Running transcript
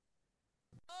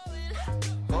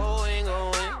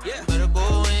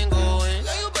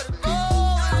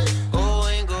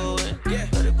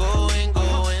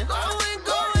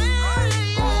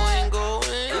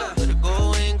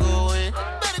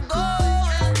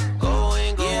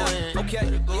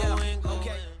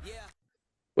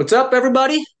What's up,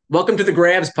 everybody? Welcome to the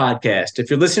Grabs podcast.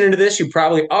 If you're listening to this, you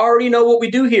probably already know what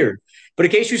we do here. But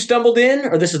in case you stumbled in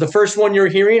or this is the first one you're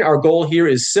hearing, our goal here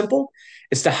is simple.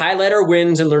 It's to highlight our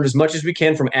wins and learn as much as we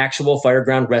can from actual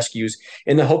fireground rescues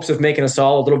in the hopes of making us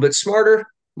all a little bit smarter,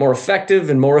 more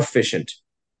effective, and more efficient.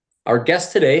 Our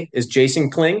guest today is Jason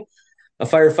Kling, a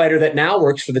firefighter that now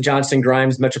works for the Johnston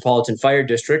Grimes Metropolitan Fire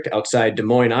District outside Des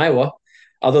Moines, Iowa.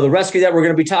 Although the rescue that we're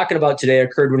going to be talking about today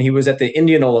occurred when he was at the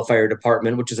Indianola Fire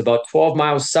Department, which is about 12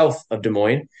 miles south of Des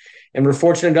Moines. And we're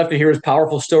fortunate enough to hear his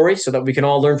powerful story so that we can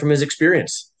all learn from his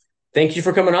experience. Thank you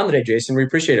for coming on today, Jason. We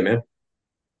appreciate it, man.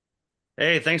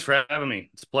 Hey, thanks for having me.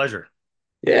 It's a pleasure.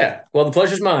 Yeah, well, the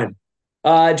pleasure's mine.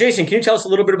 Jason, can you tell us a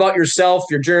little bit about yourself,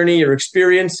 your journey, your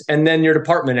experience, and then your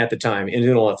department at the time,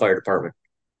 Indianola Fire Department?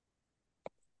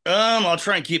 I'll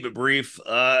try and keep it brief.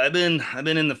 I've been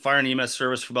in the fire and EMS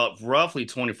service for about roughly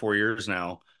 24 years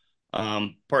now.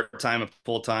 Part-time and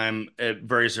full-time at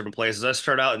various different places. I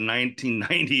started out in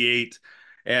 1998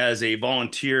 as a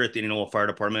volunteer at the Indianola Fire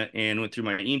Department and went through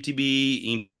my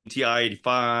EMTB, EMTI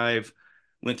 85,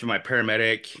 went through my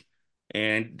paramedic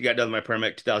and got done with my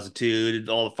paramedic 2002, did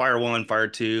all the fire one, fire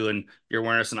two, and your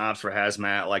awareness and ops for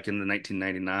hazmat like in the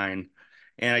 1999.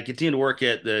 And I continued to work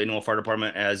at the Indianola Fire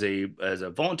Department as a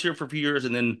volunteer for a few years,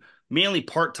 and then mainly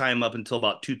part time up until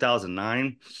about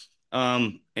 2009.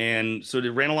 And so they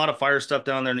ran a lot of fire stuff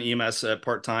down there in the EMS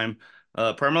part time.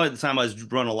 Primarily at the time, I was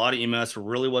running a lot of EMS. There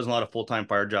really wasn't a lot of full time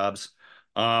fire jobs.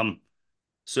 Um,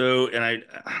 and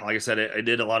like I said, I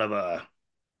did a lot of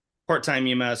part-time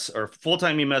EMS or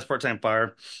full-time EMS, part-time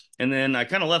fire. And then I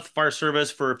kind of left the fire service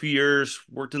for a few years,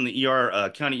 worked in the ER,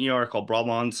 county ER called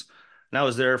Broadlawns. And I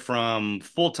was there from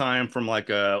full-time from like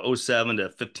 '07 to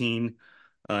 15.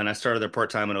 And I started there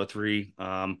part-time in '03.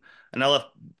 And I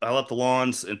left the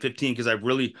lawns in 15 because I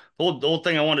really the whole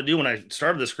thing I wanted to do when I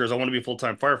started this career is I want to be a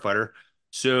full-time firefighter.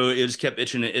 So it just kept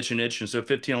itching and itching and itching. So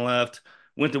 15 I left,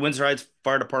 went to Windsor Heights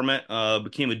Fire Department,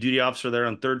 became a duty officer there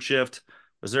on third shift.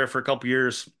 Was there for a couple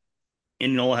years.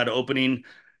 Indianola had an opening,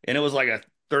 and it was like a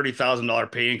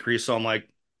 $30,000 pay increase. So I'm like,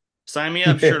 sign me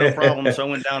up, sure, no problem. So I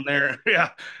went down there. Yeah.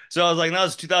 So I was like, that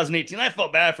was 2018. I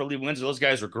felt bad for leaving Windsor. Those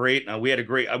guys were great. We had a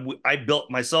great, I built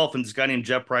myself and this guy named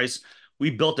Jeff Price. We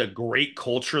built a great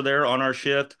culture there on our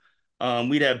shift.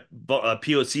 We'd have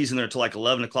POCs in there till like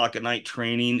 11 o'clock at night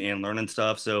training and learning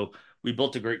stuff. So we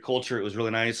built a great culture. It was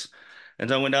really nice. And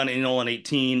so I went down to Indianola in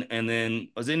 18 and then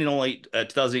I was in Indianola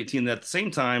 2018. And at the same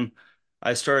time,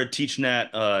 I started teaching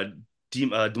at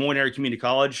Des Moines Area Community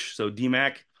College, so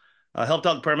DMAC. I helped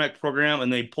out the paramedic program,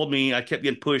 and they pulled me. I kept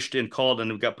getting pushed and called,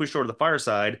 and got pushed over to the fire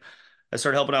side. I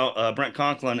started helping out Brent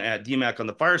Conklin at DMAC on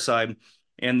the fire side.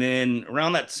 And then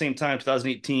around that same time,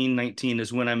 2018, 19,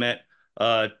 is when I met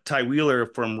Ty Wheeler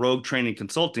from Rogue Training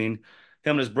Consulting. Him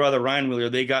and his brother, Ryan Wheeler,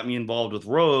 they got me involved with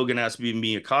Rogue and asked me to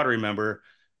be a cadre member.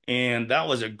 And that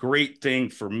was a great thing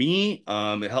for me.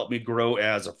 It helped me grow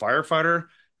as a firefighter,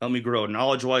 helped me grow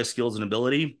knowledge-wise, skills, and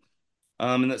ability.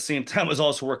 And at the same time, I was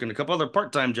also working a couple other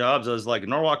part-time jobs. I was like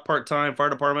Norwalk part-time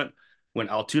fire department, went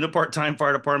Altoona part-time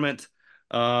fire department,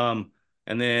 and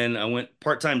then I went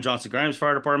part-time Johnson Grimes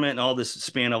fire department, and all this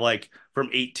span of like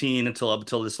from 18 until up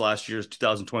until this last year's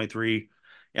 2023.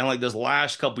 And like this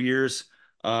last couple years,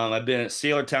 I've been at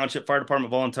Sailor Township Fire Department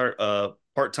volunteer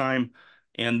part-time,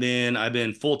 and then I've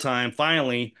been full-time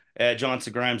finally at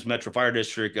Johnson Grimes Metro Fire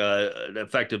District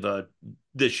effective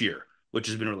this year, which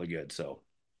has been really good. So,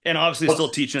 and obviously still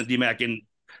teaching at DMAC and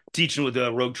teaching with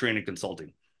Rogue Training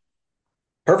Consulting.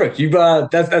 Perfect. You've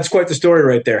that's quite the story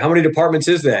right there. How many departments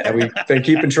is that? Have we been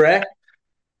keeping track?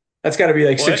 That's got to be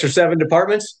like six or What? seven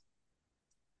departments.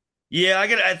 Yeah,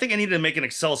 I think I need to make an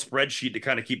Excel spreadsheet to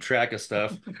kind of keep track of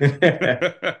stuff.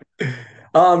 Can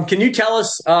you tell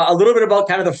us a little bit about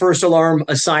kind of the first alarm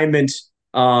assignment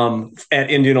at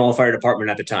Indianola Fire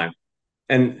Department at the time,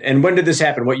 and when did this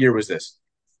happen? What year was this?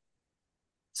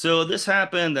 So this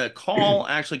happened. The call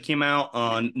actually came out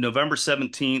on November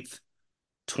 17th,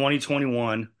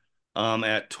 2021,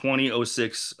 at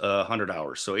 20:06 100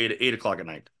 hours, so eight o'clock at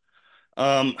night.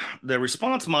 The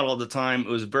response model at the time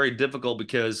was very difficult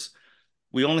because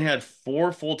we only had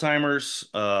four full timers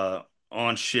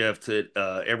on shift at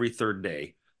every third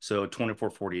day, so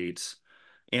 24/48s.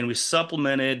 And we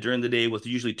supplemented during the day with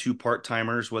usually two part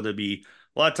timers, whether it be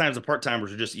a lot of times the part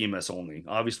timers are just EMS only.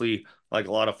 Obviously, like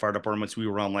a lot of fire departments, we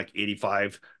were on like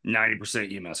 85,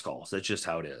 90% EMS calls. That's just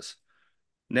how it is.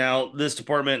 Now, this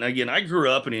department, again, I grew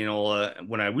up in Indianola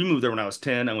we moved there when I was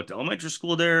 10. I went to elementary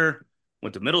school there,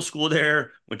 went to middle school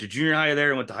there, went to junior high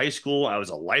there, went to high school. I was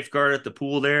a lifeguard at the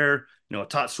pool there. I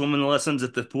taught swimming lessons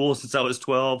at the pool since I was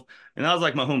 12. And that was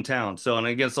like my hometown. So, and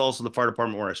again, it's also the fire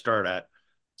department where I started at.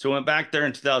 So I went back there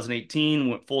in 2018,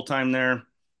 went full time there.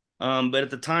 But at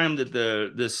the time that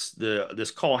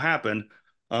this call happened,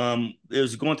 it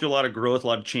was going through a lot of growth, a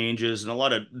lot of changes, and a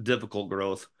lot of difficult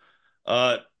growth.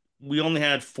 Uh, we only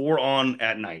had four on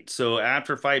at night. So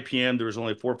after 5 p.m., there was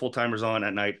only four full timers on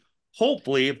at night.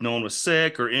 Hopefully, if no one was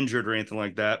sick or injured or anything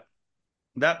like that,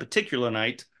 that particular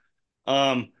night, we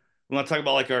want to talk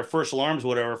about like our first alarms,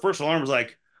 whatever. Our first alarm was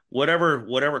like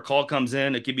whatever call comes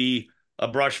in. It could be a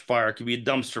brush fire, it could be a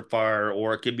dumpster fire,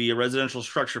 or it could be a residential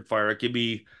structure fire. It could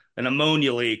be an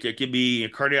ammonia leak. It could be a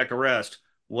cardiac arrest.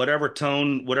 Whatever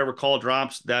tone, whatever call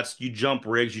drops, that's you jump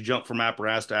rigs, you jump from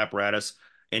apparatus to apparatus,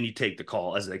 and you take the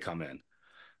call as they come in.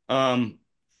 Um,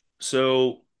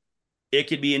 so it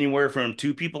could be anywhere from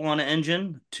two people on an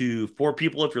engine to four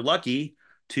people if you're lucky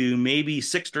to maybe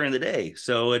six during the day.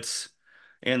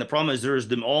 And the problem is there's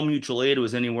the all mutual aid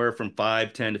was anywhere from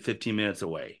 5, 10 to 15 minutes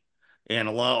away. And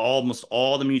almost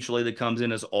all the mutual aid that comes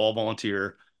in is all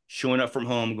volunteer, showing up from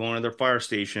home, going to their fire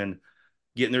station,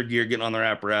 getting their gear, getting on their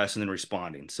apparatus, and then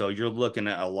responding. So you're looking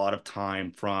at a lot of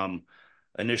time from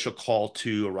initial call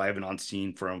to arriving on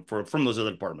scene from those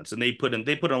other departments. And they put in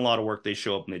a lot of work. They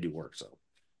show up and they do work. So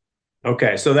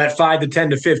Okay, so that 5 to 10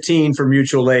 to 15 for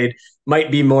mutual aid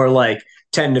might be more like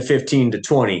 10 to 15 to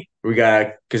 20. We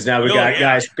got because now we oh got yeah,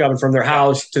 guys coming from their yeah.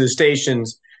 house to the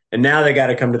stations, and now they got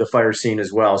to come to the fire scene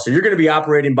as well. So you're going to be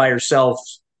operating by yourself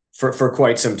for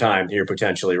quite some time here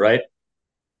potentially, right?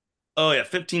 Oh yeah,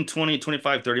 15, 20,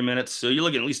 25, 30 minutes. So you're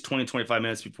looking at least 20, 25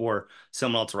 minutes before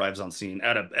someone else arrives on scene.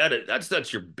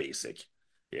 That's your basic.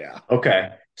 Yeah. Okay.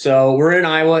 So we're in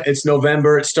Iowa. It's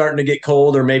November. It's starting to get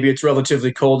cold, or maybe it's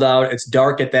relatively cold out. It's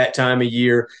dark at that time of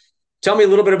year. Tell me a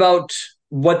little bit about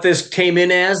what this came in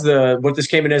as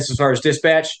far as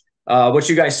dispatch, what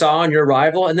you guys saw on your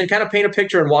arrival, and then kind of paint a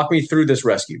picture and walk me through this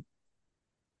rescue.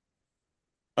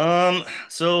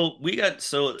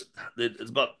 So it's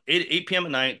about 8 p.m.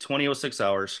 at night, 20:06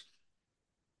 hours.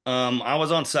 I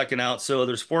was on second out, so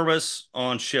there's four of us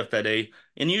on shift that day,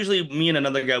 and usually me and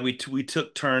another guy we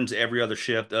took turns every other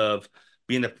shift of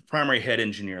being the primary head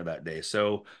engineer that day.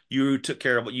 So you took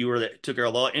care of took care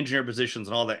of all the engineer positions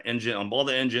and all the engine on all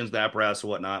the engines, the apparatus and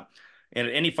whatnot. And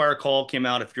if any fire call came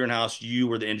out, if you're in house, you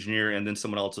were the engineer, and then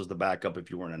someone else was the backup if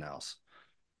you weren't in house.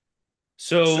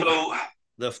 So So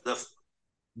the the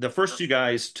the first two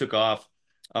guys took off.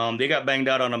 They got banged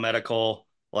out on a medical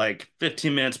like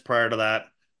 15 minutes prior to that.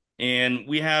 And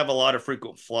we have a lot of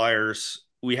frequent flyers.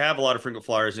 We have a lot of frequent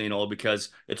flyers in Indianola because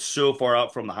it's so far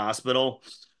out from the hospital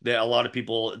that a lot of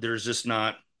people, there's just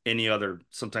not any other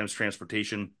sometimes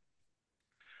transportation.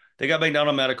 They got banged out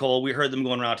on medical. We heard them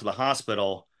going around to the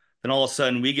hospital. Then all of a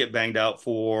sudden, we get banged out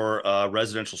for a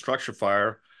residential structure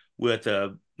fire with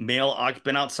a male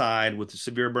occupant outside with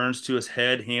severe burns to his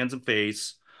head, hands, and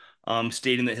face,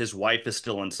 stating that his wife is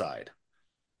still inside.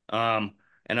 Um,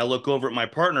 and I look over at my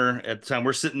partner at the time.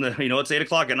 We're sitting there, it's 8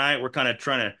 o'clock at night. We're kind of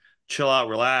trying to chill out,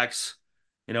 relax.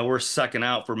 We're sucking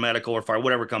out for medical or fire,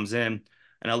 whatever comes in.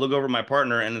 And I look over at my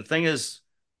partner, and the thing is,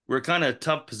 we're kind of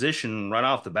tough position right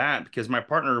off the bat because my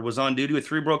partner was on duty with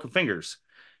three broken fingers.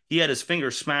 He had his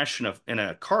finger smashed in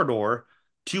a car door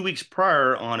 2 weeks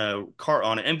prior on an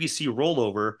MVC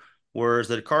rollover, whereas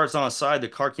the car's on the side, the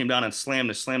car came down and slammed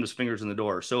his fingers in the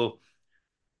door. So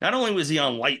not only was he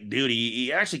on light duty,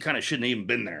 he actually kind of shouldn't have even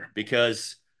been there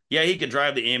because yeah, he could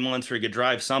drive the ambulance or he could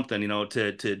drive something,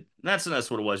 to that's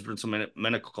what it was, during some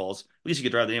medical calls. At least he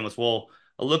could drive the ambulance. Well,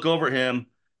 I look over at him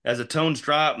as the tones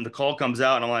drop and the call comes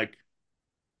out, and I'm like,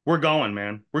 "We're going,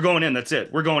 man. We're going in. That's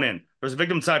it. We're going in. There's a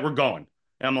victim inside. We're going."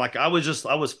 And I'm like, I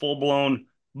was full blown,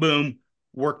 boom,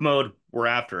 work mode. We're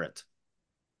after it.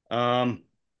 Um,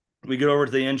 we get over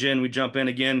to the engine, we jump in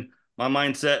again. My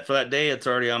mindset for that day, it's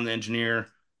already I'm the engineer.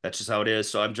 That's just how it is.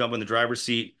 So I'm jumping in the driver's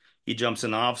seat. He jumps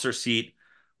in the officer seat.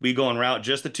 We go en route,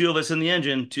 just the two of us in the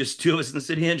engine, just two of us in the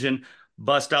city engine,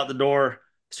 bust out the door,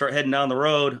 start heading down the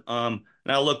road. And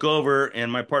I look over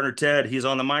and my partner Ted, he's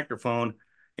on the microphone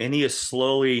and he is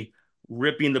slowly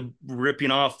ripping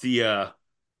off the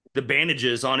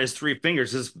bandages on his three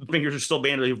fingers. His fingers are still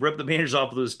bandaged. He ripped the bandages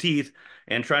off with his teeth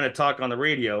and trying to talk on the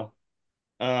radio.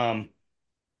 Um,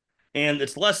 and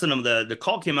it's less than the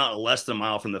call came out less than a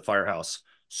mile from the firehouse.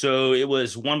 So it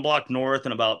was one block north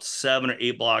and about 7 or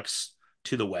 8 blocks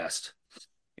to the west.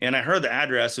 And I heard the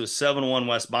address. It was 701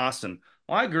 West Boston.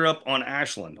 Well, I grew up on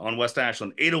Ashland, on West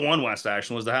Ashland. 801 West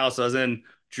Ashland was the house I was in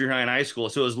junior high and high school.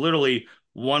 So it was literally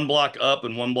one block up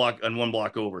and one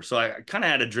block over. So I kind of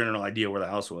had a general idea where the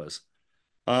house was.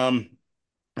 Um,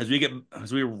 as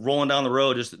we were rolling down the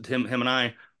road, just him and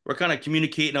I, we're kind of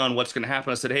communicating on what's going to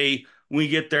happen. I said, "Hey, when we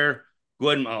get there, go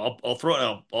ahead and I'll throw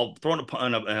it. I'll throw it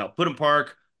in I'll put in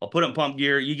park. I'll put it in pump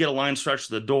gear. You get a line stretch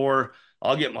to the door.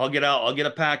 I'll get out. I'll get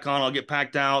a pack on. I'll get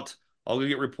packed out. I'll go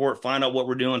get report, find out what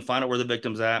we're doing, find out where the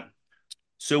victim's at.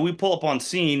 So we pull up on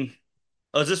scene.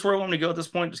 Oh, is this where I want me to go at this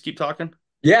point? Just keep talking.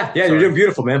 Yeah, yeah, you're Sorry. doing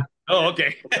beautiful, man. Oh,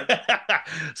 okay.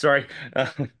 Sorry.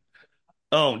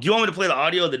 Oh, do you want me to play the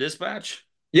audio of the dispatch?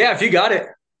 Yeah, if you got it.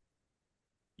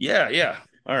 Yeah, yeah.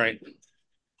 All right.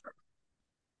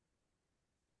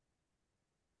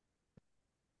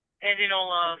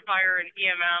 Indianola Fire and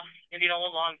EMS, Indianola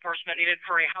law enforcement needed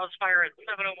for a house fire at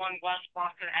 701 West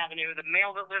Boston Avenue. The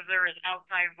male that lives there is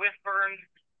outside with burns,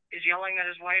 is yelling that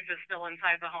his wife is still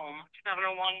inside the home.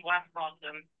 701 West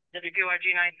Boston,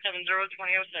 WPYG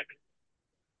 970-2006.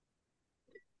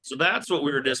 So that's what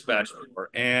we were dispatched for.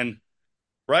 And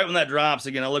right when that drops,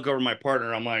 again, I look over at my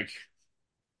partner. I'm like,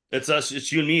 it's us,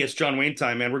 it's you and me, it's John Wayne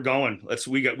time, man. We're going.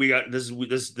 We got this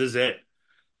is it.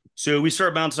 So we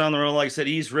start bouncing on the road. Like I said,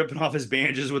 he's ripping off his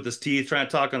bandages with his teeth, trying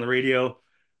to talk on the radio.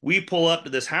 We pull up to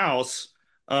this house.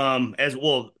 As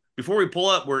well, before we pull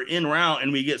up, we're en route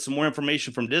and we get some more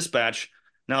information from dispatch.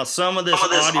 Now, some of this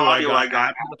audio I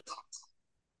got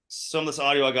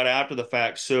after the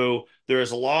fact. So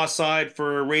there's a law side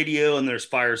for radio and there's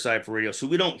fire side for radio. So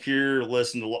we don't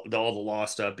listen to all the law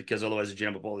stuff because otherwise it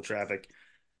jam up all the traffic.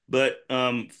 But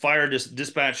fire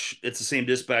dispatch, it's the same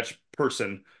dispatch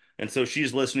person, and so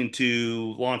she's listening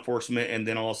to law enforcement and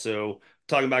then also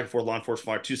talking back and forth law enforcement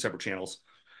fire, two separate channels.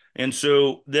 And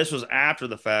so this was after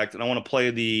the fact, and I want to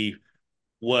play the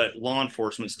what law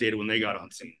enforcement stated when they got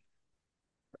on scene.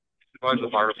 By the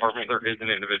fire department, there is an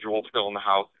individual still in the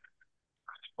house.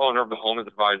 Owner of the home is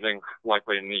advising,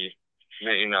 likely in the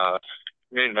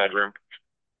main bedroom.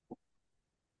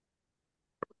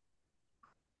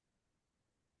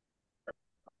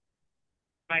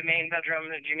 My main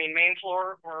bedroom, do you mean main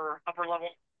floor or upper level?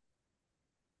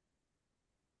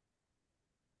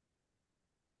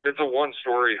 It's a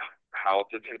one-story house.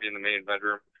 It's going to be in the main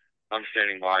bedroom. I'm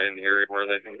standing by in the area where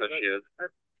they think that she is.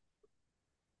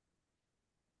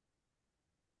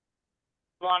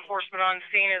 Law enforcement on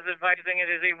scene is advising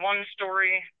it is a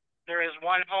one-story. There is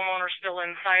one homeowner still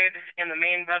inside in the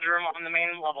main bedroom on the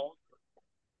main level.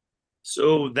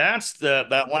 So that's that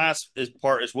last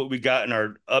part is what we got in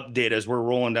our update as we're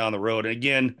rolling down the road. And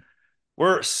again,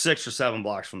 we're 6 or 7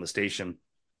 blocks from the station.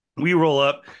 We roll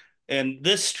up, and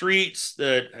this streets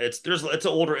that it's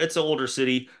an older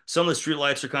city. Some of the street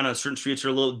lights are kind of certain streets are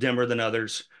a little dimmer than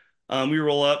others. We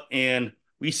roll up and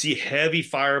we see heavy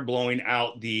fire blowing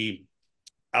out the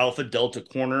Alpha Delta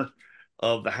corner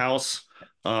of the house.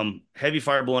 Heavy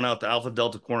fire blowing out the Alpha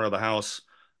Delta corner of the house,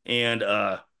 and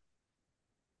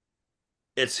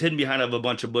it's hidden behind a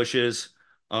bunch of bushes.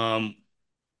 When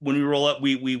we roll up,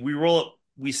 we roll up.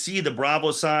 We see the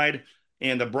Bravo side,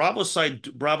 and the Bravo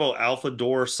side, Bravo Alpha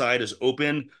door side is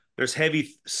open. There's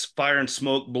heavy fire and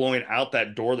smoke blowing out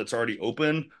that door that's already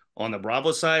open on the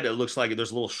Bravo side. It looks like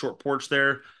there's a little short porch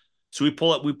there. So we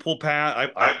pull up, we pull past.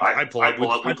 I pull up,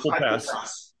 I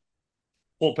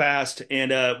pull past,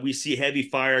 and we see heavy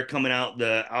fire coming out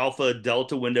the Alpha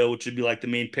Delta window, which would be like the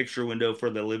main picture window for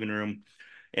the living room.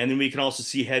 And then we can also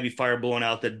see heavy fire blowing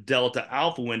out the Delta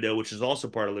Alpha window, which is also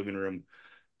part of the living room.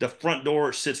 The front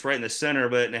door sits right in the center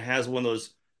of it, and it has one of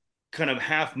those kind of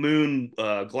half moon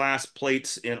glass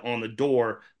plates on the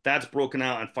door. That's broken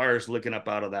out, and fire's licking up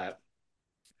out of that.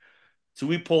 So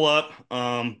we pull up,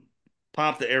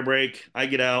 pop the air brake. I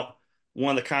get out.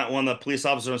 One of the police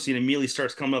officers on scene immediately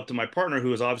starts coming up to my partner,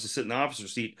 who is obviously sitting in the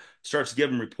officer's seat, starts to give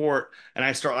him a report, and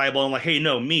I start eyeballing like, "Hey,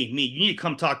 no, me, you need to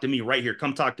come talk to me right here.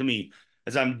 Come talk to me."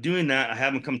 As I'm doing that, I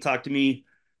have him come talk to me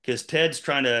because he's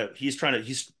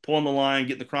pulling the line,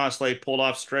 getting the cross lay pulled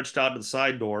off, stretched out to the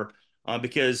side door,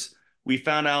 because we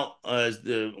found out as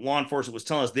the law enforcement was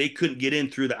telling us they couldn't get in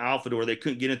through the Alpha door, they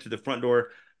couldn't get in through the front door.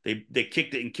 They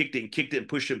kicked it and kicked it and kicked it and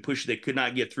pushed it and pushed it. They could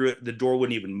not get through it. The door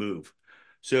wouldn't even move.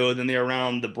 So then they're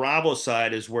around the Bravo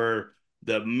side is where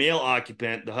the male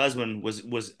occupant, the husband, was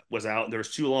out. There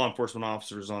was 2 law enforcement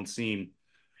officers on scene,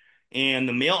 and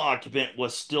the male occupant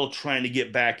was still trying to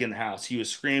get back in the house. He was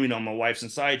screaming, "On my wife's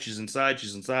inside! She's inside!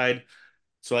 She's inside!"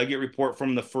 So I get report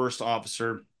from the first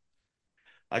officer.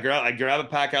 I grab a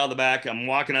pack out of the back. I'm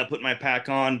walking up, putting my pack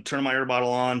on, turning my air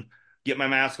bottle on, get my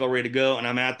mask all ready to go, and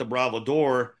I'm at the Bravo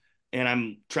door, and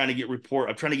I'm trying to get report.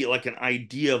 I'm trying to get like an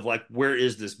idea of like where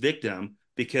is this victim,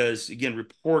 because again,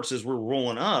 reports as we're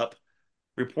rolling up,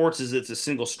 reports is it's a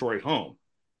single story home,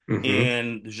 Mm-hmm.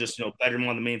 and there's just no bedroom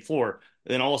on the main floor.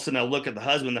 And then all of a sudden, I look at the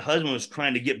husband. The husband was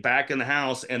trying to get back in the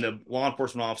house, and the law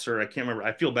enforcement officer, I can't remember.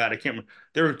 I feel bad. I can't remember.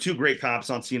 There were 2 great cops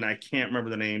on scene. I can't remember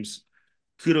the names.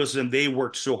 Kudos to them. They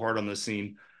worked so hard on this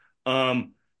scene.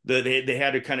 They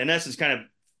had to kind of, in essence, kind of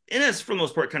and that's for the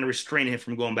most part kind of restraining him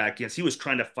from going back in. So he was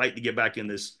trying to fight to get back in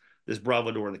this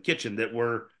Bravo door in the kitchen that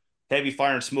where heavy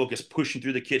fire and smoke is pushing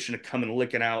through the kitchen to come and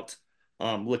licking out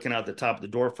the top of the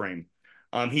door frame.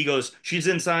 He goes, she's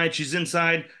inside, she's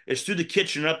inside. It's through the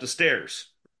kitchen and up the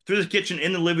stairs, through the kitchen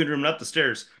in the living room and up the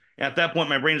stairs. And at that point,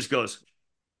 my brain just goes,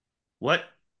 what?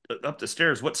 Up the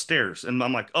stairs? What stairs? And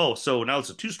I'm like, oh, so now it's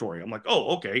a two-story. I'm like,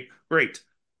 oh, okay, great.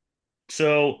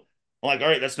 So I'm like, all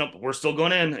right, that's nope, we're still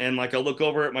going in. And like I look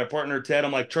over at my partner Ted.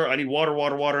 I'm like, Char, I need water,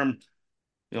 water, water. I'm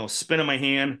spinning my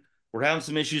hand. We're having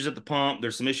some issues at the pump.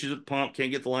 There's some issues with the pump.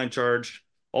 Can't get the line charged.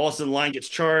 All of a sudden, the line gets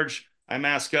charged. I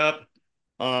mask up.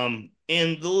 And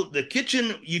the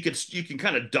kitchen, you can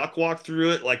kind of duck walk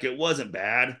through it. Like it wasn't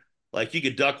bad. Like you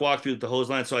could duck walk through the hose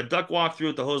line. So I duck walk through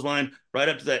with the hose line right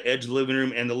up to that edge of the living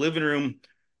room. And the living room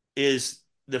is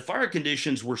the fire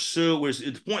conditions were so was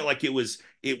at the point like it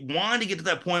wanted to get to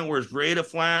that point where it's ready to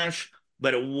flash,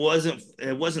 but it wasn't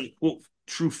quote,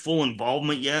 true full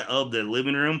involvement yet of the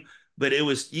living room. But it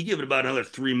was you give it about another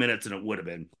 3 minutes and it would have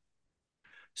been.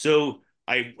 So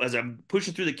as I'm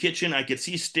pushing through the kitchen, I could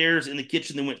see stairs in the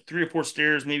kitchen. They went 3 or 4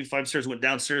 stairs, maybe 5 stairs, went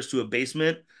downstairs to a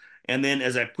basement. And then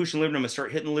as I push in the living room, I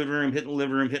start hitting the living room, hitting the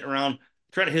living room, hitting around,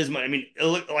 trying to hit my. I mean, it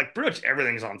looked like pretty much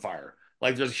everything's on fire.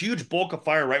 Like there's a huge bulk of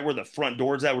fire right where the front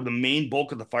door is at, where the main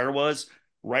bulk of the fire was,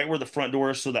 right where the front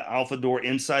door is. So the alpha door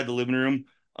inside the living room.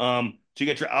 So you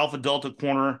get your alpha delta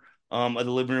corner of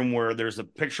the living room where there's a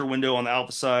picture window on the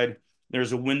alpha side.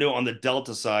 There's a window on the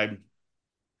delta side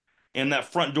and that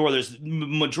front door, there's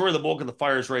majority of the bulk of the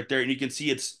fire is right there, and you can see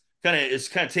it's kind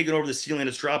of taking over the ceiling.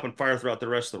 It's dropping fire throughout the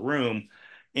rest of the room,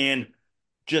 and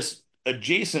just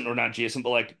adjacent or not adjacent, but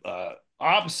like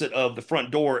opposite of the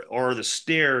front door are the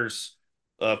stairs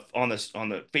on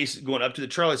the face going up to the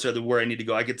Charlie side where I need to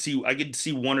go. I could see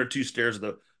 1 or 2 stairs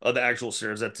of the actual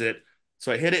stairs. That's it.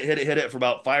 So I hit it for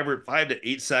about 5 to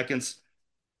 8 seconds.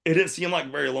 It didn't seem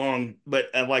like very long, but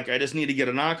like I just need to get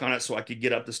a knock on it so I could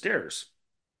get up the stairs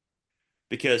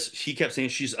because she kept saying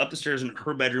she's up the stairs in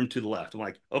her bedroom to the left. I'm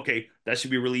like, okay, that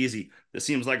should be really easy. This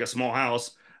seems like a small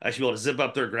house. I should be able to zip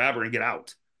up there, grab her, and get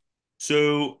out.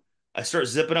 So I start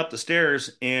zipping up the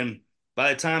stairs, and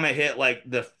by the time I hit like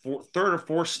the third or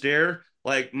fourth stair,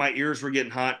 like my ears were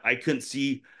getting hot. I couldn't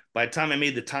see. By the time I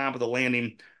made the top of the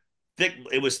landing,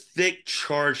 it was thick,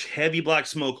 charged, heavy black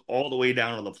smoke all the way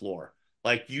down to the floor.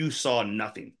 Like you saw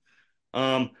nothing.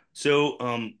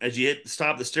 So as you hit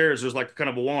stop the stairs, there's like kind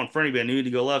of a wall in front of you. I need to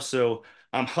go left. So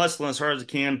I'm hustling as hard as I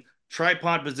can,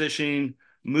 tripod positioning,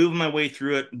 moving my way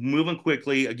through it, moving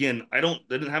quickly. Again, I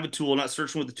didn't have a tool, not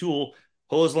searching with the tool.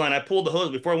 Hose line. I pulled the hose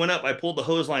before I went up. I pulled the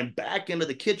hose line back into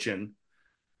the kitchen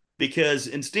because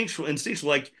instinctual,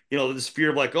 like this fear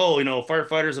of like, oh,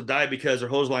 firefighters have died because their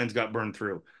hose lines got burned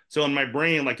through. So in my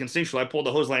brain, like instinctual, I pulled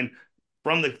the hose line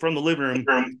from the living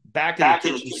room back in the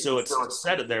kitchen, so it's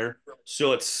set it there,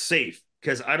 so it's safe.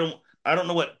 Because I don't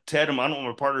know what Ted and I don't know what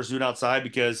my partner's doing outside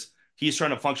because he's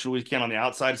trying to function what he can on the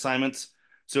outside assignments.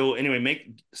 So anyway,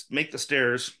 make the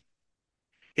stairs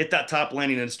hit that top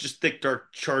landing, and it's just thick,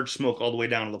 dark, charged smoke all the way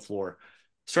down to the floor.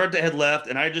 Start to head left,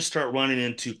 and I just start running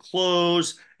into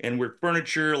clothes and weird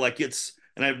furniture.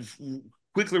 And I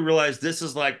quickly realized this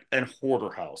is like a hoarder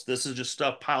house. This is just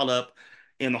stuff piled up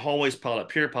in the hallways, piled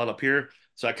up here, piled up here.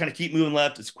 So I kind of keep moving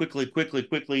left. It's quickly, quickly,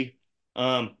 quickly,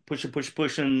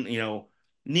 pushing,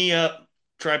 knee up,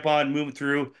 tripod, moving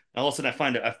through. And all of a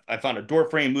sudden, I found a door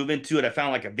frame, move into it. I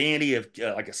found like a vanity of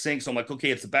like a sink. So I'm like,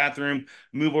 okay, it's the bathroom.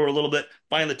 Move over a little bit,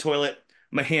 find the toilet.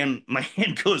 My hand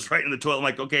goes right in the toilet. I'm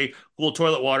like, okay, cool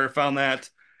toilet water. Found that.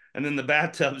 And then the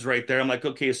bathtub's right there. I'm like,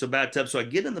 okay, so bathtub. So I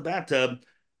get in the bathtub,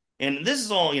 and this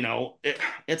is all,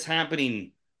 it's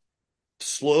happening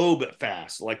slow but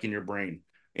fast, like in your brain.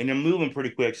 And I'm moving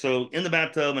pretty quick. So in the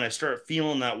bathtub, and I start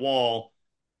feeling that wall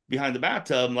behind the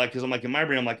bathtub, like, because I'm like, in my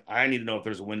brain, I'm like, I need to know if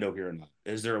there's a window here or not.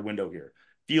 Is there a window here?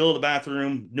 Feel the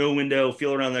bathroom, no window.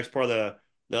 Feel around the next part of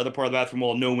the other part of the bathroom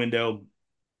wall, no window,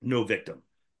 no victim.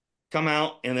 Come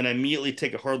out, and then I immediately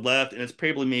take a hard left, and it's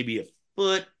probably maybe a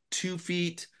foot, 2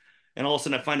 feet, and all of a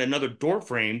sudden I find another door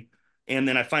frame, and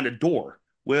then I find a door.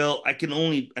 Well,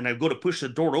 and I go to push the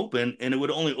door open, and it was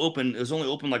only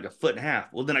open like a foot and a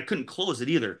half. Well, then I couldn't close it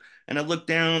either. And I looked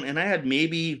down, and I had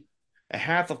maybe a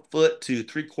half a foot to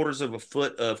 3/4 of a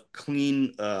foot of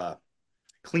clean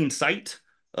sight,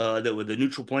 that with the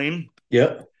neutral plane.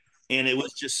 Yep. And it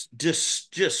was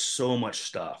just so much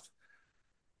stuff.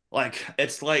 Like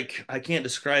it's like I can't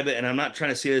describe it, and I'm not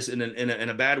trying to say this in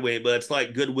a bad way, but it's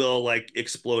like Goodwill like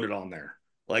exploded on there.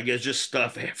 Like it's just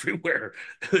stuff everywhere.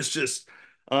 It was just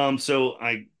so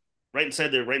I right inside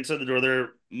the door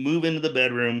there, move into the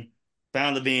bedroom,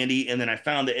 found the vanity, and then I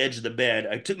found the edge of the bed.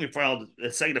 It took me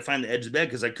a second to find the edge of the bed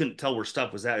because I couldn't tell where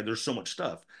stuff was at. There's so much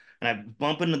stuff. And I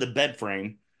bump into the bed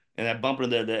frame and I bump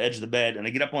into the edge of the bed and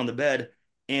I get up on the bed.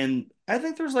 And I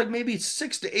think there's like maybe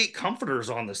 6 to 8 comforters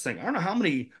on this thing. I don't know how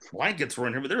many blankets were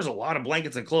in here, but there's a lot of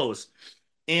blankets and clothes.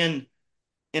 And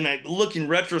I look in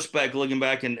retrospect, looking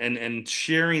back and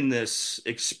sharing this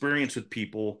experience with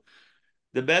people,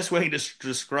 the best way to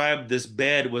describe this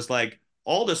bed was like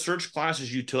all the search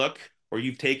classes you took or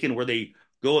you've taken where they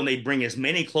go and they bring as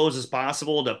many clothes as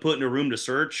possible to put in a room to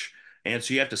search. And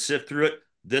so you have to sift through it.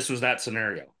 This was that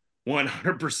scenario,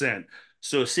 100%.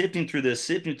 So sifting through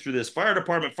this fire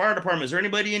department, is there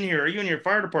anybody in here? Are you in your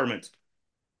fire department?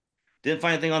 Didn't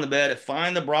find anything on the bed.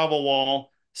 Find the Bravo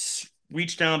wall.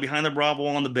 Reach down behind the Bravo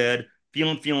wall on the bed.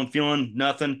 Feeling,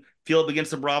 nothing. Feel up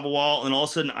against the Bravo wall, and all of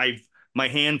a sudden, my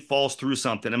hand falls through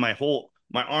something, and my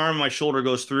arm, my shoulder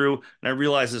goes through, and I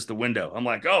realize it's the window. I'm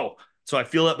like, oh. So I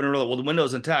feel up and I realize, well, the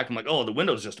window's intact. I'm like, oh, the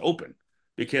window's just open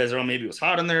because oh, maybe it was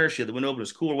hot in there. She had the window open, it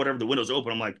was cool or whatever. The window's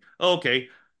open. I'm like, oh, okay,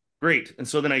 great. And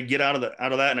so then I get out of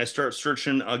that, and I start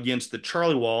searching against the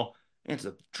Charlie wall, and it's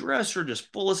a dresser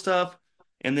just full of stuff.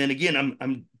 And then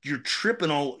again, you're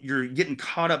tripping you're getting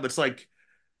caught up. It's like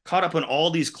caught up in all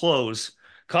these clothes,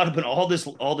 caught up in all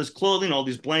this clothing, all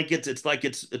these blankets. It's like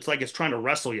it's trying to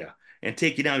wrestle you and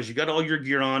take you down because you got all your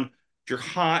gear on. You're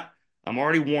hot. I'm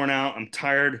already worn out. I'm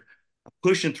tired. I'm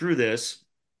pushing through this,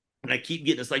 and I keep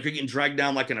getting. It's like you're getting dragged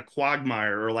down like in a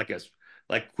quagmire or like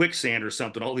quicksand or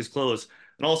something. All these clothes,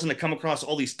 and all of a sudden I come across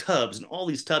all these tubs and all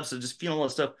these tubs of just feeling all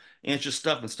that stuff, and it's just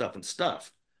stuff and stuff and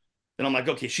stuff. And I'm like,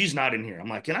 okay, she's not in here. I'm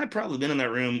like, and I've probably been in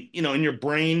that room. In your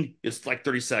brain, it's like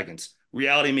 30 seconds.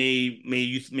 Reality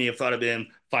you may have thought it been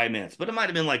 5 minutes, but it might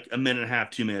have been like a minute and a half,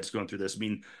 2 minutes going through this. I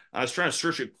mean, I was trying to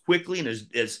search it quickly and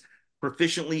as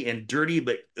proficiently and dirty,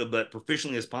 but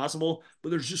proficiently as possible. But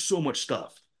there's just so much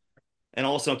stuff. And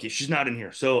also, okay, she's not in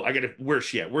here. So I gotta, where's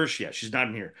she at? Where's she at? She's not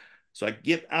in here. So I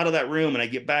get out of that room and I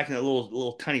get back in that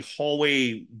little tiny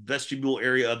hallway vestibule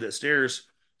area of the stairs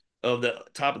of the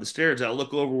top of the stairs. I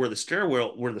look over where the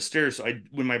stairs,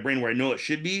 when my brain where I know it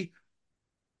should be,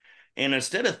 and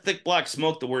instead of thick black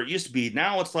smoke to where it used to be,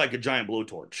 now it's like a giant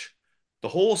blowtorch. The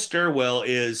whole stairwell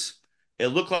it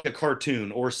looked like a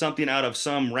cartoon or something out of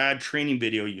some rad training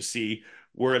video you see,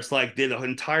 where it's like the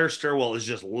entire stairwell is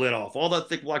just lit off. All that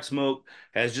thick black smoke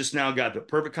has just now got the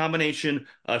perfect combination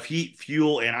of heat,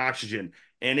 fuel, and oxygen,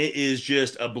 and it is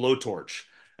just a blowtorch.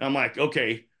 And I'm like,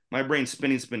 okay, my brain's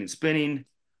spinning.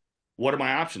 What are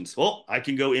my options? Well, I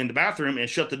can go in the bathroom and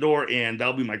shut the door, and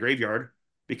that'll be my graveyard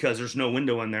because there's no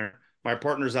window in there. My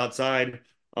partner's outside.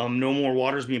 No more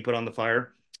water's being put on the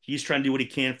fire. He's trying to do what he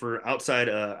can for outside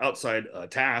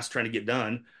tasks, trying to get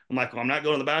done. I'm like, well, I'm not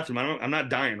going to the bathroom. I'm not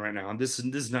dying right now. This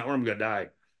is not where I'm gonna die.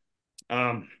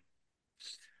 Um,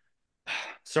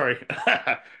 Sorry.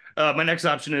 My next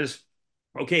option is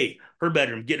okay. Her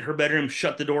bedroom. Get her bedroom.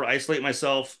 Shut the door. Isolate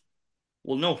myself.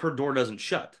 Well, no, her door doesn't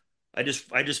shut. I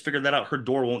just figured that out. Her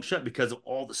door won't shut because of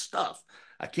all the stuff.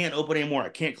 I can't open anymore. I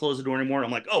can't close the door anymore.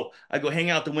 I'm like, oh, I go hang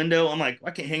out the window. I'm like,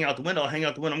 I can't hang out the window. I'll hang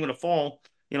out the window. I'm gonna fall,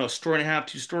 a story and a half,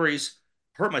 2 stories,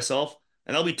 hurt myself,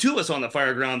 and there'll be two of us on the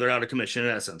fire ground. They're out of commission in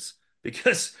essence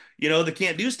because they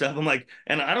can't do stuff. I'm like,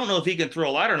 and I don't know if he can throw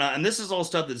a light or not. And this is all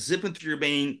stuff that's zipping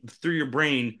through your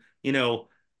brain,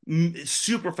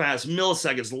 super fast,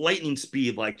 milliseconds, lightning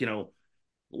speed, like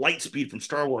light speed from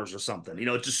Star Wars or something.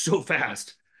 It's just so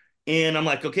fast. And I'm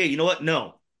like, okay, you know what?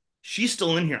 No, she's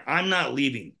still in here. I'm not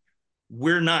leaving.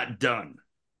 We're not done.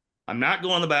 I'm not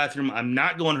going to the bathroom. I'm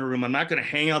not going to her room. I'm not going to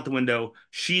hang out the window.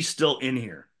 She's still in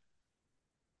here.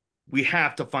 We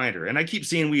have to find her. And I keep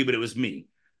saying we, but it was me.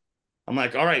 I'm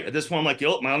like, all right, at this point, I'm like,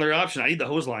 yo, my other option, I need the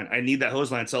hose line. I need that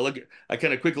hose line. So I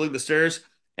kind of quickly look at the stairs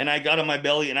and I got on my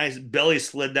belly and I belly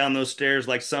slid down those stairs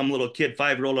like some little kid,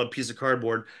 5-year-old on a piece of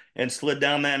cardboard and slid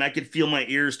down that. And I could feel my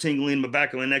ears tingling, my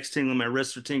back of my neck's tingling, my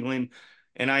wrists are tingling.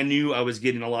 And I knew I was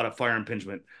getting a lot of fire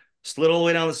impingement. Slid all the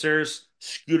way down the stairs,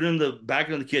 scooted in the back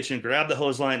into the kitchen, grabbed the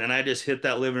hose line, and I just hit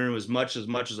that living room as much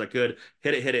as I could.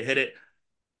 Hit it.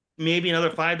 Maybe another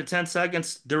 5 to 10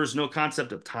 seconds. There was no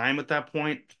concept of time at that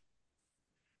point,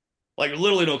 like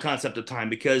literally no concept of time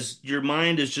because your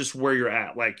mind is just where you're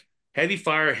at. Like heavy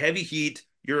fire, heavy heat,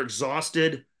 you're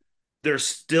exhausted. There's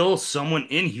still someone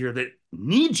in here that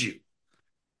needs you.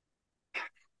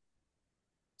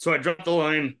 So I drop the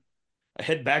line. I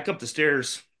head back up the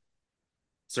stairs.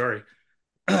 Sorry.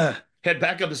 Head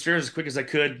back up the stairs as quick as I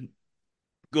could.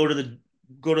 Go to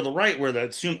the right where I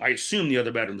assume the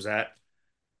other bedroom's at.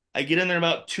 I get in there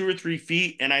about 2 or 3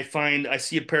 feet and I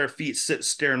see a pair of feet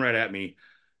staring right at me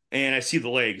and I see the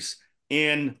legs.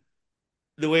 And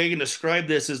the way I can describe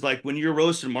this is like when you're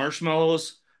roasting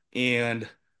marshmallows and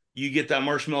you get that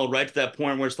marshmallow right to that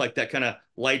point where it's like that kind of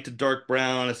light to dark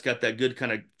brown. It's got that good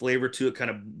kind of flavor to it, kind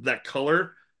of that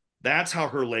color. That's how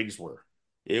her legs were.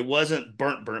 It wasn't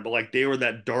burnt, but like they were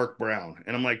that dark brown.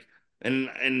 And I'm like,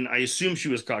 and I assume she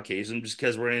was Caucasian just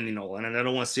because we're in Indianola, and I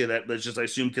don't want to say that, but it's just I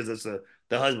assume because it's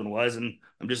the husband was, and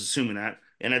I'm just assuming that.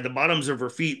 And at the bottoms of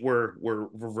her feet were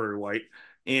very white.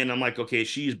 And I'm like, okay,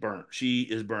 she's burnt. She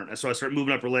is burnt. And so I start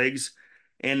moving up her legs,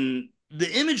 and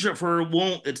the image of her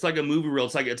won't. It's like a movie reel.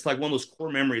 It's like one of those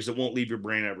core memories that won't leave your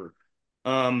brain ever.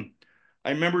 Um, I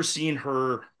remember seeing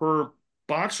her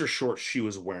boxer shorts she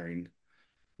was wearing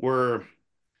were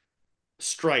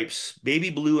stripes,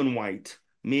 baby blue and white,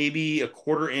 maybe a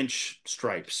quarter-inch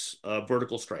stripes,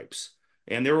 vertical stripes,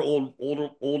 and they were old,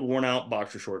 worn out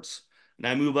boxer shorts. And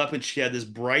I move up, and she had this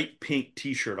bright pink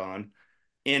T-shirt on,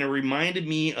 and it reminded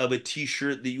me of a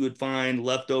T-shirt that you would find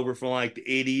left over from like the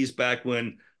 '80s, back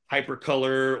when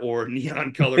hypercolor or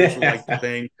neon colors were like the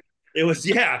thing. It was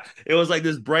like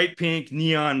this bright pink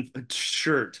neon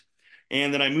shirt.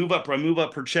 And then I move up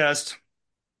her chest,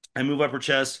 and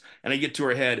I get to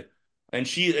her head. And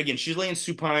she's laying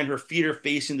supine. Her feet are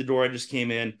facing the door I just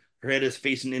came in. Her head is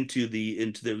facing into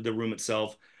the room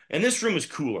itself. And this room is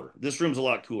cooler. This room's a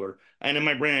lot cooler. And in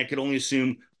my brain, I could only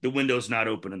assume the window's not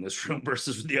open in this room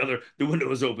versus the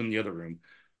window is open in the other room.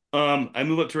 I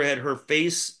move up to her head. Her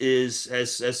face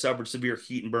has suffered severe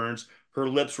heat and burns. Her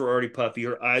lips were already puffy.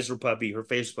 Her eyes were puffy. Her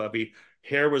face was puffy.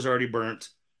 Hair was already burnt.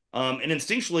 And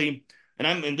instinctually,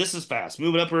 and this is fast.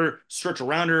 Moving up her, search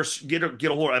around her, get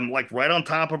a hold. I'm like right on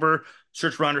top of her,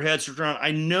 search around her head, search around.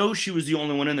 I know she was the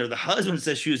only one in there. The husband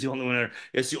says she was the only one in there.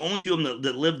 It's the only two of them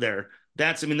that lived there.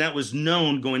 That was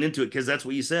known going into it because that's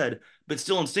what you said. But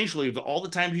still, instinctually, all the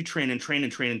times you train and train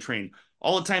and train and train,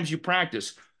 all the times you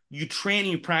train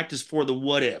and you practice for the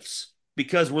what ifs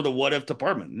because we're the what if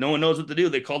department. No one knows what to do.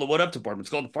 They call the what if department.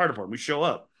 It's called the fire department. We show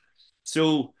up.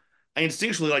 So I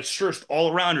instinctually like searched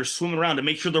all around her, swimming around to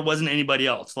make sure there wasn't anybody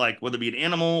else, like whether it be an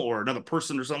animal or another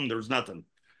person or something. There was nothing.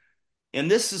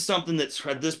 And this is something that's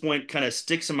at this point kind of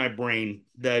sticks in my brain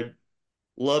that I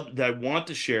love, that I want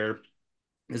to share,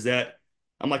 is that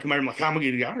I'm like, how am I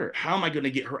going to get out of here? How am I going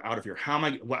to get her out of here?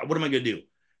 What am I going to do?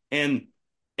 And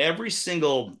every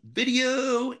single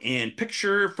video and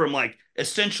picture from like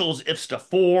essentials ifs to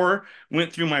four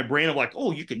went through my brain of like,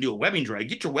 oh, you can do a webbing drag,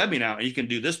 get your webbing out, and you can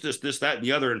do this, that, and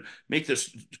the other, and make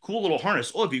this cool little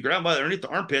harness. Oh, if you grab by underneath the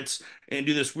armpits and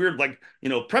do this weird, like,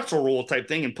 pretzel roll type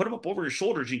thing and put them up over your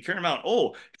shoulders, you can carry them out.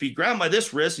 Oh, if you grab them by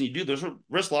this wrist and you do this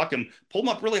wrist lock and pull them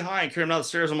up really high and carry them down the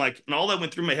stairs, I'm like, and all that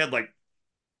went through my head like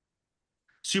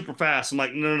super fast. I'm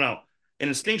like, no, no, no.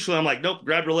 And instinctually, I'm like, nope,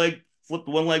 grabbed her leg, flipped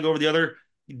one leg over the other,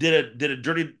 did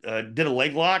a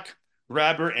leg lock,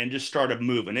 grabbed her, and just started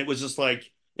moving. It was just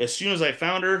like, as soon as I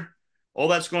found her, all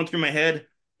that's going through my head.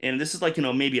 And this is like,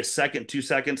 maybe a second, 2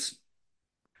 seconds.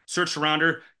 Searched around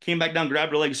her, came back down,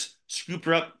 grabbed her legs, scooped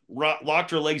her up,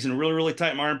 locked her legs in really, really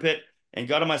tight in my armpit, and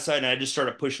got on my side. And I just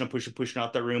started pushing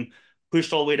out that room,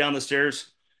 pushed all the way down the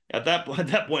stairs. At that point,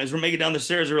 as we're making down the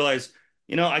stairs, I realized,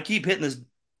 I keep hitting this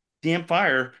damn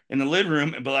fire in the living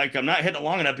room, but like I'm not hitting it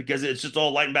long enough because it's just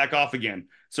all lighting back off again.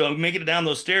 So making it down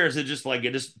those stairs, it just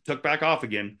took back off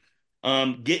again.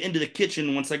 Get into the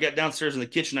kitchen. Once I got downstairs in the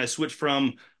kitchen, I switched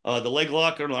from the leg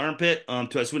lock or the armpit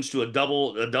to I switched to a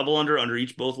double under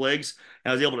each both legs.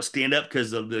 And I was able to stand up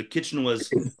because the kitchen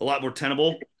was a lot more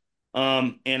tenable.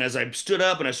 And as I stood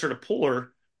up and I started to pull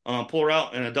her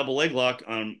out in a double leg lock,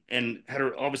 and had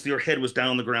her, obviously her head was down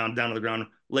on the ground, down to the ground,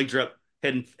 legs are up,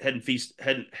 head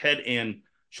and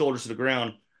shoulders to the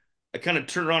ground. I kind of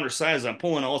turned her on her side as I'm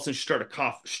pulling. All of a sudden, she started to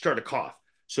cough.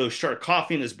 So she started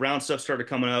coughing. This brown stuff started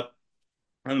coming up.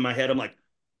 I'm in my head. I'm like,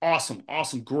 awesome,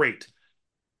 awesome, great.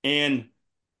 And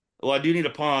well, I do need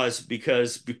to pause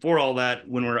because before all that,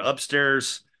 when we're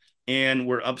upstairs in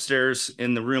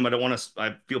the room, I don't want to.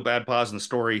 I feel bad pausing the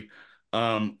story.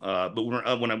 But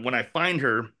when I find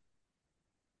her,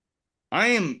 I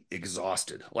am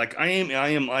exhausted. Like I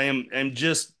am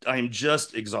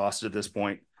just exhausted at this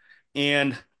point.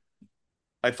 And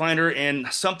I find her, and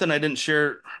something I didn't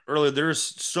share earlier, there's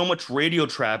so much radio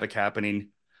traffic happening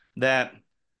that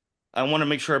I want to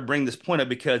make sure I bring this point up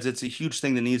because it's a huge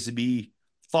thing that needs to be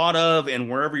thought of. And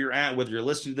wherever you're at, whether you're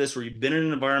listening to this or you've been in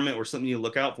an environment or something you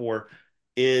look out for,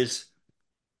 is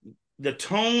the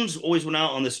tones always went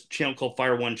out on this channel called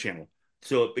Fire One channel.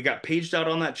 So it got paged out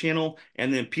on that channel,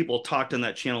 and then people talked on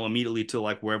that channel immediately to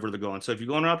like wherever they're going. So if you're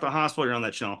going out to the hospital, you're on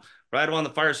that channel. Right on the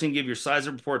fire scene, give your size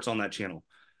of reports on that channel.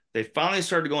 They finally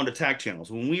started going to TAC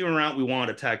channels. When we were out, we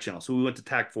wanted a TAC channel, so we went to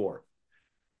TAC 4.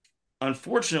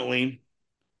 Unfortunately,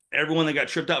 everyone that got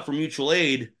tripped out for mutual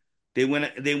aid, they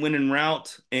went en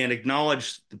route and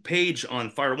acknowledged the page on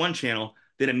Fire One channel,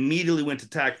 then immediately went to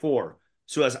TAC 4.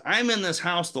 So as I'm in this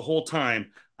house the whole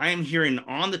time, I am hearing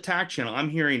on the TAC channel, I'm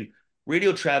hearing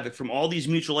radio traffic from all these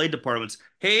mutual aid departments.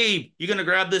 Hey, you gonna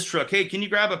grab this truck? Hey, can you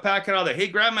grab a packet out of there? Hey,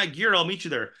 grab my gear, I'll meet you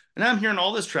there. And I'm hearing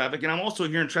all this traffic, and I'm also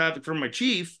hearing traffic from my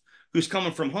chief who's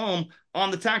coming from home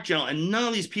on the TAC channel, and none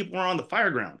of these people are on the fire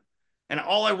ground. And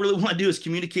all I really want to do is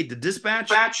communicate to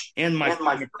dispatch and my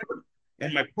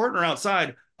partner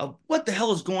outside of what the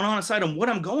hell is going on inside and what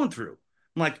I'm going through.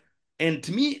 I'm like, and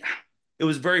to me, it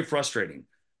was very frustrating.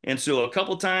 And so a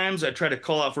couple times I tried to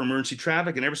call out for emergency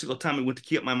traffic, and every single time I went to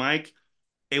key up my mic,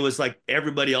 it was like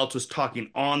everybody else was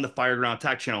talking on the Fireground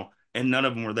Attack channel, and none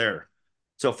of them were there.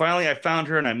 So finally, I found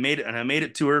her, and I made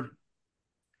it to her,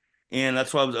 and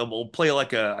that's why I'll play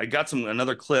like I got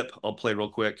another clip I'll play real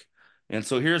quick. And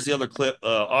so here's the other clip,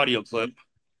 audio clip.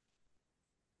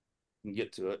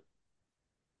 Get to it.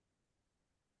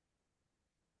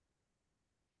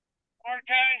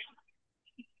 Okay,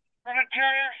 I'm gonna tell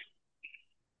you,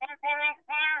 I'm going on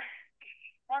fire.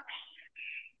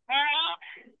 Fire up.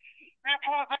 We're gonna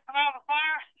pull the victim out of the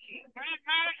fire. We need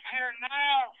medics here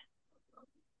now.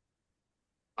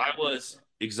 I was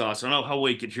exhausted. I don't know how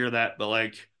well you could hear that, but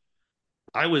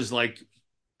I was like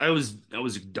I was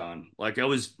done. Like I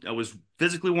was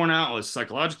physically worn out, I was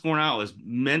psychologically worn out, I was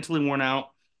mentally worn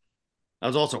out. I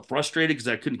was also frustrated because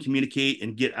I couldn't communicate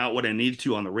and get out what I needed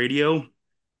to on the radio.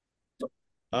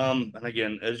 And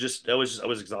again, it was just I was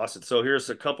exhausted. So here's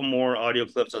a couple more audio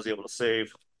clips I was able to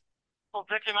save. Pull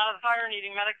victim out of the fire,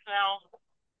 needing medics now.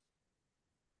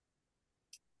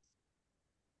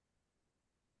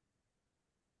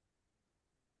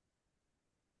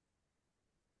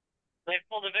 They've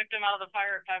pulled a victim out of the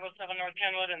fire at 507 North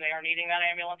Kenwood, and they are needing that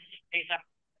ambulance ASAP.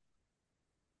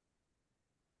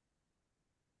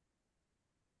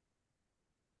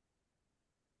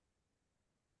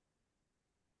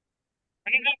 I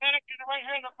need that medic right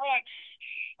here in the front.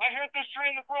 Right here at this tree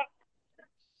in the front.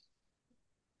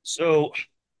 So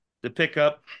the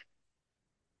pickup,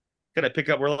 kind of pick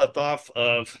up where I left off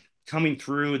of coming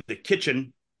through the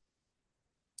kitchen.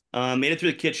 Made it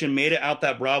through the kitchen, made it out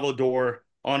that Bravo door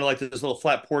onto like this little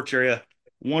flat porch area.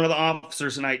 One of the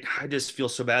officers, and I just feel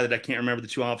so bad that I can't remember the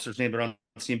two officers' names that are on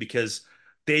scene because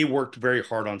they worked very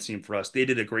hard on scene for us. They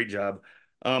did a great job.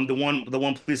 The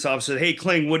one police officer said, "Hey,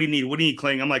 Kling, what do you need? What do you need,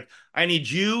 Kling?" I'm like, "I need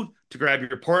you to grab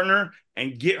your partner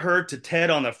and get her to Ted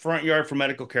on the front yard for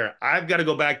medical care. I've got to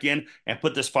go back in and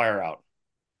put this fire out."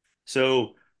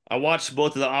 So I watched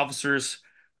both of the officers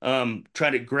try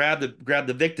to grab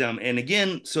the victim. And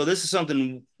again, so this is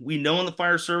something we know in the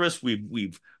fire service.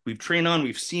 We've trained on,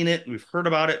 we've seen it, we've heard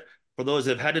about it. For those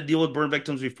that have had to deal with burn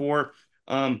victims before,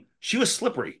 she was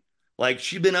slippery. Like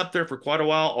she'd been up there for quite a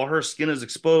while. All her skin is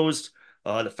exposed.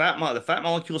 The fat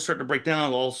molecules start to break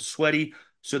down, also sweaty.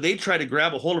 So they try to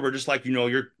grab a hold of her, just like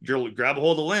you're grab a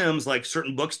hold of the limbs, like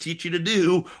certain books teach you to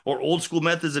do, or old school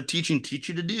methods of teaching teach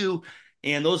you to do.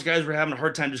 And those guys were having a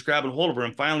hard time just grabbing hold of her.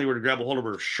 And finally, we were to grab a hold of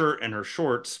her shirt and her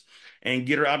shorts and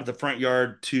get her out of the front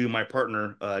yard to my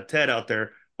partner, Ted, out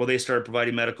there, where they started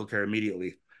providing medical care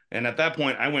immediately. And at that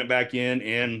point, I went back in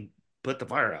and put the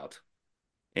fire out.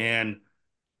 And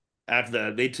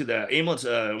after they took the ambulance,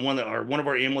 one of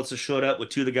our ambulances showed up with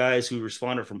two of the guys who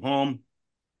responded from home.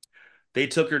 They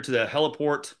took her to the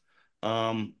heliport.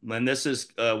 And this is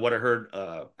what I heard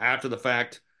after the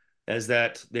fact, is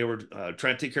that they were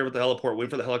trying to take care of the heliport, wait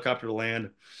for the helicopter to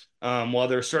land. While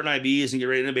they're starting IVs and get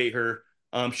ready to intubate her,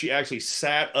 she actually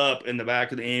sat up in the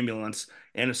back of the ambulance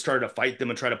and started to fight them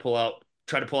and try to pull out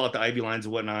the IV lines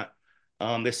and whatnot.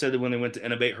 They said that when they went to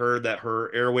intubate her, that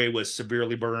her airway was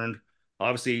severely burned.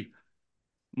 Obviously,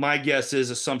 my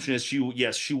assumption is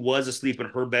she was asleep in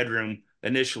her bedroom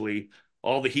initially.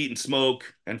 All the heat and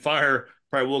smoke and fire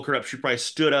probably woke her up. She probably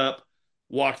stood up,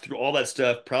 walked through all that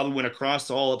stuff, probably went across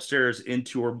the hall upstairs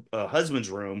into her husband's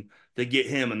room to get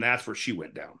him, and that's where she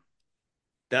went down.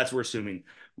 That's what we're assuming.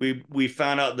 We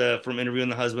found out from interviewing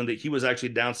the husband that he was actually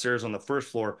downstairs on the first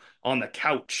floor on the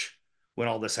couch when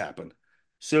all this happened.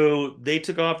 So they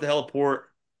took off the heliport.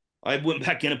 I went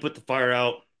back in and put the fire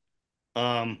out.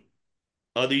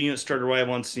 Other units started to arrive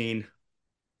on scene,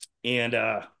 and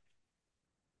at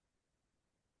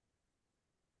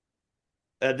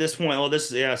this point, oh,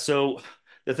 this yeah. So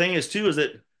the thing is too is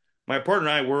that my partner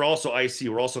and I we're also IC,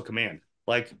 we're also command.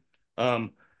 Like,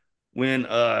 when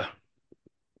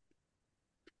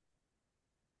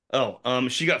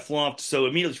she got flown off. So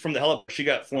immediately from the heliport, she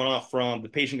got flown off from the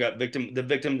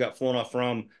victim got flown off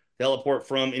from the heliport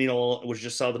from Indianola, which is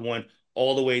just south of Des Moines,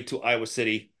 all the way to Iowa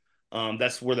City.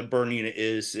 That's where the burn unit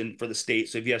is in for the state.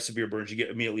 So if you have severe burns, you get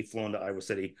immediately flown to Iowa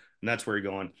City, and that's where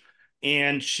you're going.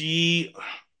 And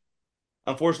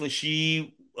unfortunately,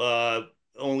 she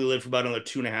only lived for about another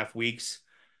 2.5 weeks.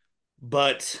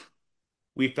 But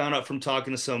we found out from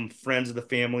talking to some friends of the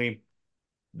family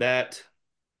that,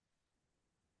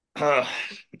 uh,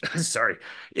 sorry,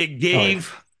 it Oh, yeah.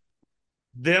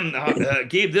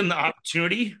 gave them the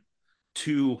opportunity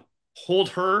to hold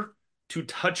her, to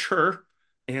touch her,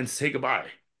 and say goodbye.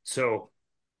 So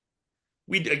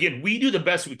we do the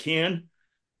best we can.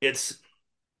 It's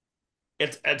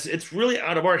it's really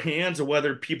out of our hands of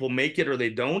whether people make it or they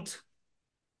don't.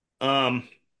 Um,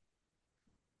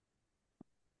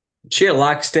 She had a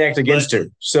lock stacked but against her.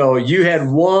 So you had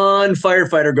one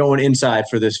firefighter going inside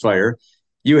for this fire.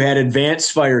 You had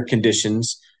advanced fire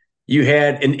conditions. You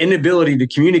had an inability to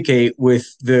communicate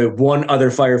with the one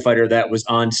other firefighter that was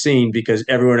on scene because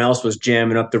everyone else was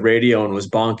jamming up the radio and was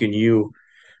bonking you.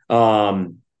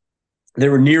 Um,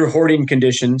 there were near hoarding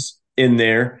conditions in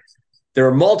there. There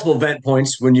were multiple vent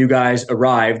points when you guys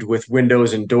arrived with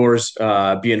windows and doors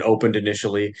being opened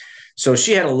initially. So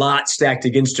she had a lot stacked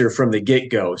against her from the get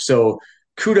go. So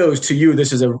kudos to you.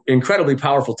 This is an incredibly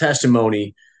powerful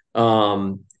testimony.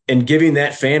 And giving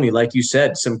that family, like you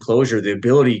said, some closure, the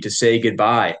ability to say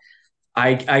goodbye.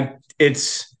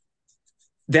 It's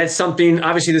that's something.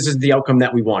 Obviously, this is the outcome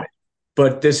that we wanted,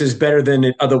 but this is better than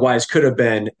it otherwise could have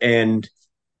been. And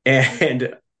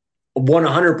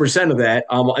 100% of that,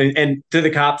 and to the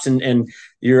cops and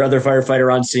your other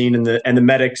firefighter on scene and the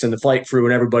medics and the flight crew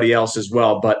and everybody else as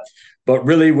well. But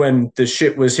really, when the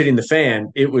shit was hitting the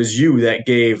fan, it was you that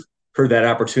gave her that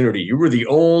opportunity. You were the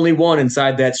only one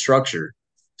inside that structure.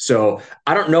 So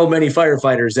I don't know many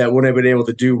firefighters that would have been able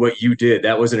to do what you did.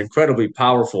 That was an incredibly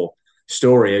powerful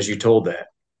story as you told that.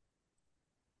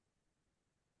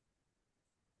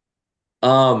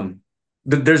 Um,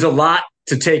 there's a lot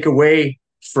to take away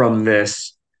from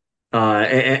this,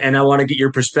 and I want to get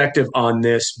your perspective on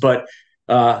this. But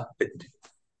uh,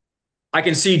 I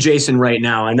can see Jason right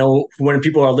now. I know when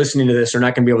people are listening to this, they're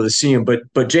not going to be able to see him,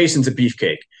 but Jason's a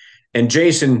beefcake, and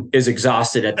Jason is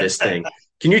exhausted at this thing.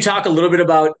 Can you talk a little bit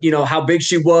about how big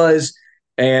she was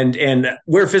and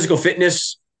where physical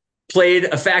fitness played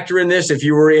a factor in this? If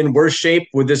you were in worse shape,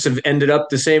 would this have ended up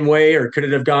the same way, or could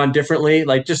it have gone differently?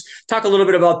 Like, just talk a little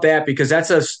bit about that because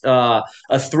that's a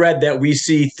thread that we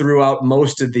see throughout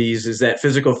most of these is that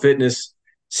physical fitness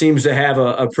seems to have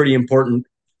a pretty important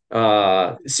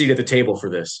seat at the table for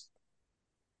this.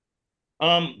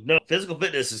 no, physical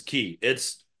fitness is key.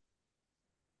 If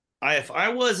I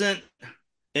wasn't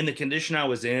in the condition I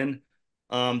was in,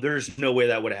 there's no way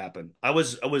that would happen.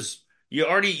 You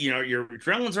already, your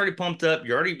adrenaline's already pumped up.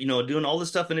 You're already, doing all this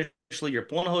stuff initially. You're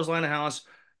pulling a hose line of house.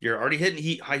 You're already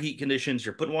hitting high heat conditions.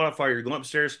 You're putting water on fire. You're going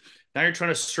upstairs. Now you're trying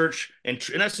to search and,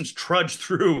 in essence, trudge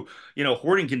through,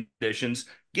 hoarding conditions,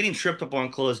 getting tripped up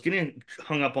on clothes, getting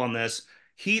hung up on this.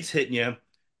 Heat's hitting you,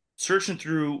 searching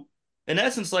through, in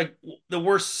essence, like the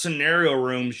worst scenario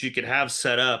rooms you could have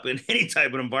set up in any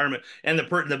type of environment, and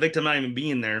the victim not even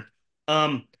being there.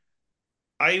 Um,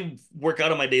 I work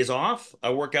out on my days off.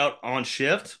 I work out on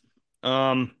shift.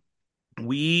 Um,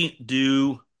 we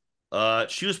do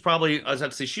she was probably I was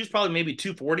about to say she was probably maybe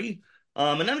 240.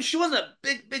 And I mean she wasn't a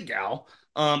big gal.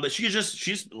 But she's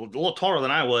a little taller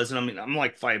than I was, and I mean I'm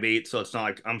like 5'8", so it's not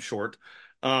like I'm short.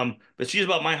 But she's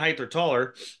about my height or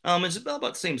taller. It's about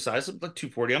the same size, like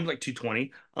 240. I'm like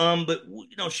 220. But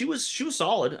she was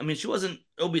solid. I mean, she wasn't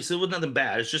obese, it was nothing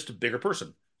bad. It's just a bigger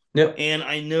person. Yep. And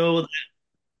I know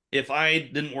if I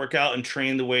didn't work out and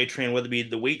train the way I train, whether it be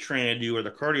the weight training I do or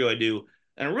the cardio I do,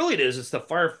 and really it's the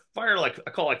fire like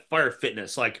I call it like fire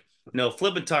fitness, like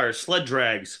flipping tires, sled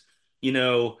drags,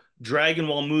 dragging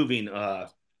while moving,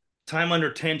 time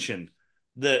under tension,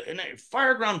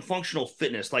 fire ground functional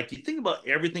fitness. Like you think about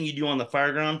everything you do on the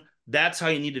fire ground, that's how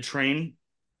you need to train,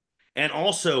 and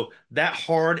also that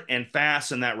hard and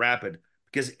fast and that rapid,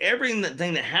 because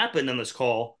everything that happened on this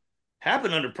call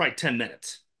happened under probably 10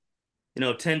 minutes,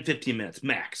 10, 15 minutes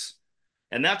max.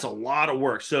 And that's a lot of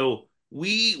work. So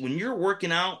when you're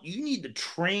working out, you need to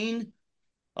train.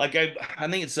 Like I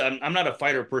think I'm not a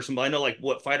fighter person, but I know like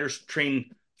what fighters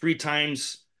train 3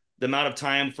 times the amount of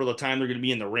time for the time they're going to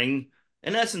be in the ring.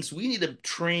 In essence, we need to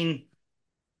train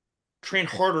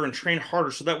harder and train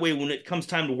harder. So that way, when it comes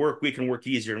time to work, we can work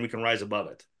easier and we can rise above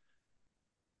it.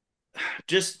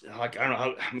 Just like, I don't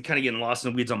know, I'm kind of getting lost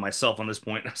in the weeds on myself on this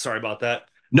point. Sorry about that.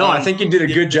 No, I Um, think you did a if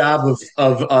good job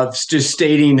of just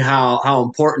stating how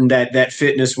important that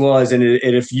fitness was, and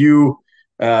if you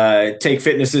take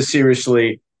fitness as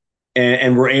seriously,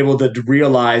 and were able to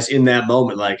realize in that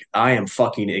moment, like, I am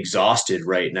fucking exhausted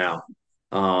right now.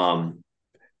 Um,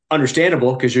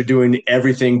 Understandable because you're doing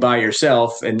everything by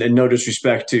yourself, and no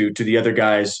disrespect to the other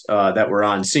guys that were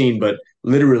on scene, but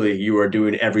literally you are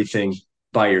doing everything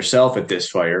by yourself at this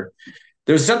fire.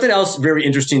 There's something else very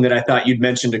interesting that I thought you'd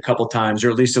mentioned a couple times, or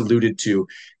at least alluded to,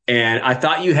 and I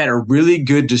thought you had a really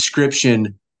good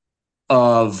description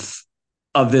of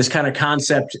this kind of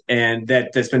concept, and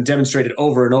that's been demonstrated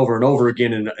over and over and over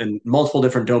again in multiple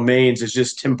different domains, is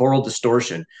just temporal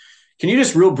distortion. Can you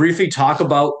just real briefly talk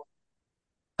about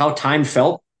how time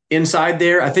felt inside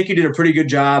there? I think you did a pretty good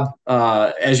job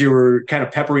as you were kind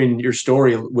of peppering your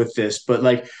story with this, but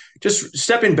like, just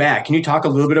stepping back, can you talk a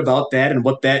little bit about that and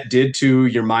what that did to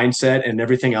your mindset and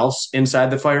everything else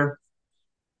inside the fire?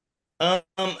 Um,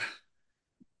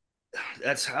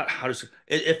 that's how does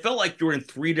it felt like you were in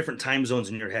three different time zones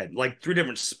in your head, like three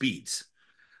different speeds.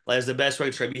 Like, that's the best way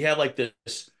to describe it. You have like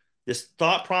this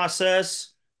thought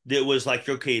process that was like,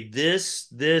 okay, this,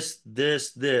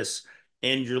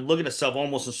 and you're looking at stuff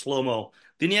almost in slow mo.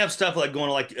 Then you have stuff like going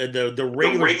to like the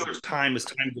regular time as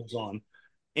time goes on,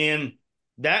 and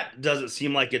that doesn't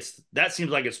seem like that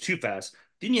seems like it's too fast.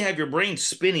 Then you have your brain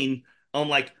spinning on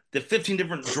like the 15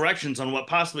 different directions on what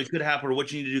possibly could happen or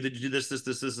what you need to do to do this,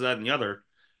 that, and the other.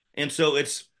 And so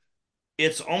it's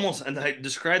almost, and I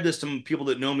describe this to people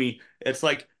that know me, it's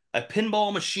like a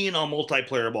pinball machine on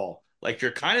multiplayer ball. Like,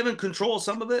 you're kind of in control of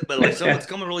some of it, but like some of it's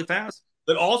coming really fast.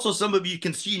 But also some of you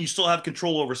can see and you still have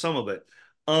control over some of it.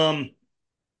 Um,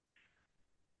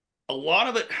 a lot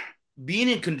of it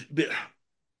being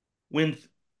when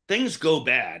things go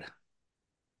bad,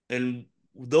 and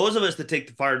those of us that take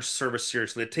the fire service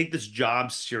seriously, that take this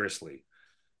job seriously,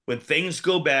 when things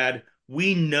go bad,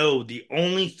 we know the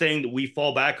only thing that we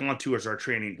fall back onto is our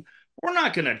training. We're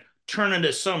not going to turn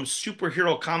into some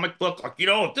superhero comic book like,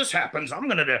 if this happens, I'm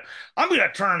gonna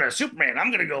turn into Superman.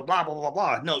 I'm gonna go blah blah blah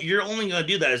blah. No, you're only gonna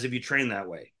do that as if you train that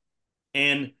way.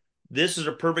 And this is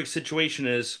a perfect situation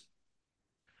is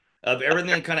of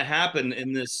everything that kind of happened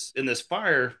in this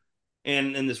fire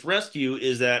and in this rescue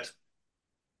is that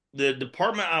the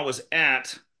department I was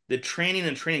at, the training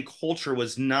and training culture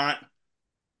was not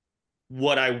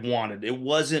what I wanted. It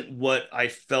wasn't what I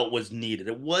felt was needed.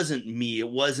 It wasn't me. It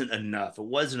wasn't enough. It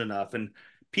wasn't enough. And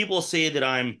people say that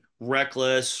I'm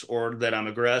reckless or that I'm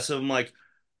aggressive. I'm like,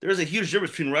 there's a huge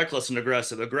difference between reckless and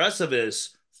aggressive. Aggressive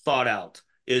is thought out,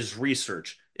 is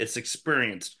research, it's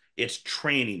experienced, it's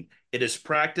training, it is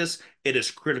practice, it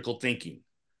is critical thinking.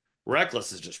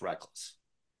 Reckless is just reckless.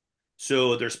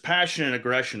 So there's passion and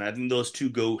aggression. I think those two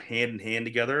go hand in hand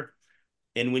together.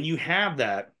 And when you have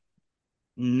that,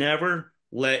 never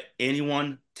let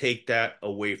anyone take that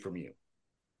away from you.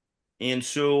 And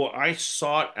so I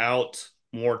sought out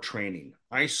more training.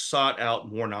 I sought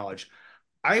out more knowledge.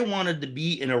 I wanted to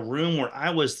be in a room where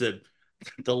I was the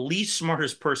least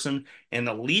smartest person and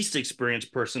the least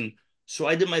experienced person. So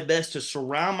I did my best to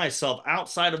surround myself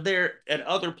outside of there at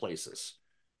other places.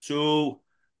 So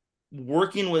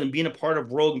working with and being a part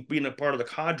of Rogue, being a part of the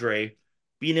cadre,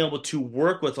 being able to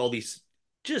work with all these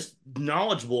just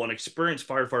knowledgeable and experienced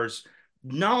firefighters,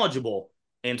 knowledgeable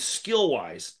and skill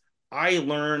wise, I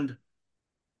learned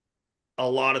a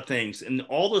lot of things. And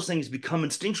all those things become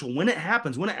instinctual when it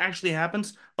happens, when it actually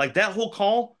happens. Like that whole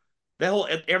call, that whole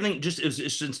everything just is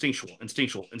it's instinctual,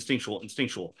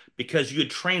 because you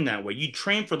had trained that way. You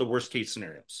train for the worst case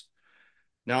scenarios.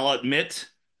 Now I'll admit,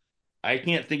 I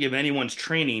can't think of anyone's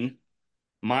training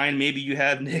mine, maybe you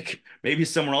have, Nick, maybe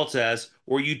someone else has,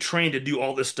 or you train to do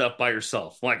all this stuff by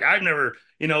yourself. Like, I've never,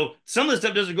 some of the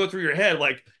stuff doesn't go through your head.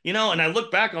 Like, and I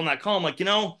look back on that call, I'm like,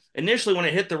 initially when I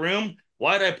hit the room,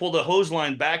 why did I pull the hose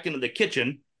line back into the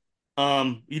kitchen?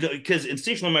 Because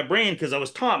instinctually in my brain, because I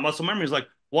was taught muscle memory is like,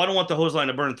 well, I don't want the hose line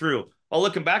to burn through. While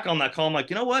looking back on that call, I'm like,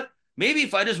 you know what? Maybe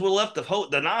if I just would have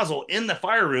left the nozzle in the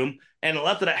fire room and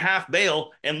left it at half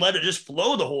bail and let it just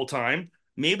flow the whole time,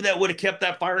 maybe that would have kept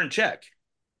that fire in check.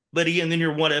 But again, then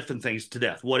you're what if and things to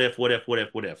death. What if, what if, what if,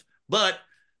 what if? But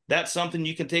that's something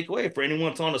you can take away for anyone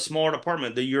that's on a smaller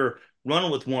department that you're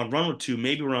running with one, run with two,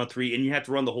 maybe run with three, and you have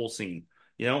to run the whole scene.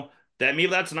 That maybe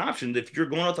that's an option. If you're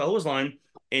going out the hose line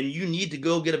and you need to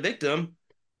go get a victim,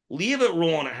 leave it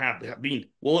rolling at half. I mean,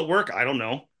 will it work? I don't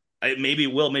know. Maybe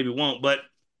it will, maybe it won't. But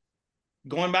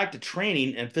going back to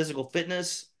training and physical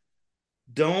fitness,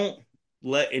 don't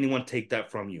let anyone take that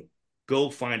from you. Go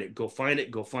find it. Go find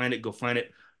it. Go find it. Go find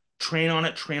it. Train on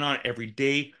it. Train on it every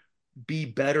day. Be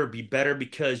better. Be better,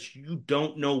 because you just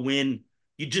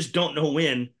don't know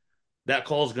when that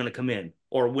call is going to come in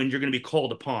or when you're going to be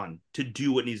called upon to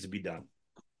do what needs to be done.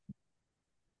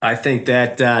 I think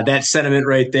that that sentiment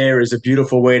right there is a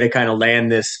beautiful way to kind of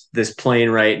land this plane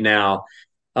right now.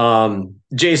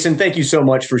 Jason, thank you so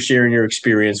much for sharing your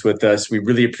experience with us. We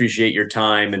really appreciate your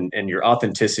time and your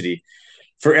authenticity.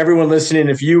 For everyone listening,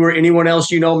 if you or anyone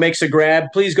else you know makes a grab,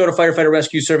 please go to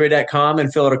firefighterrescuesurvey.com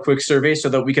and fill out a quick survey so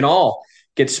that we can all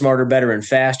get smarter, better, and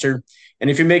faster. And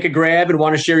if you make a grab and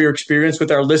want to share your experience with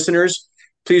our listeners,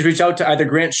 please reach out to either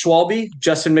Grant Schwalbe,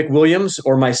 Justin McWilliams,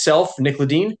 or myself, Nick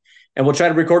Ledeen, and we'll try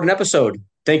to record an episode.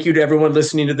 Thank you to everyone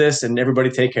listening to this, and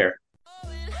everybody take care.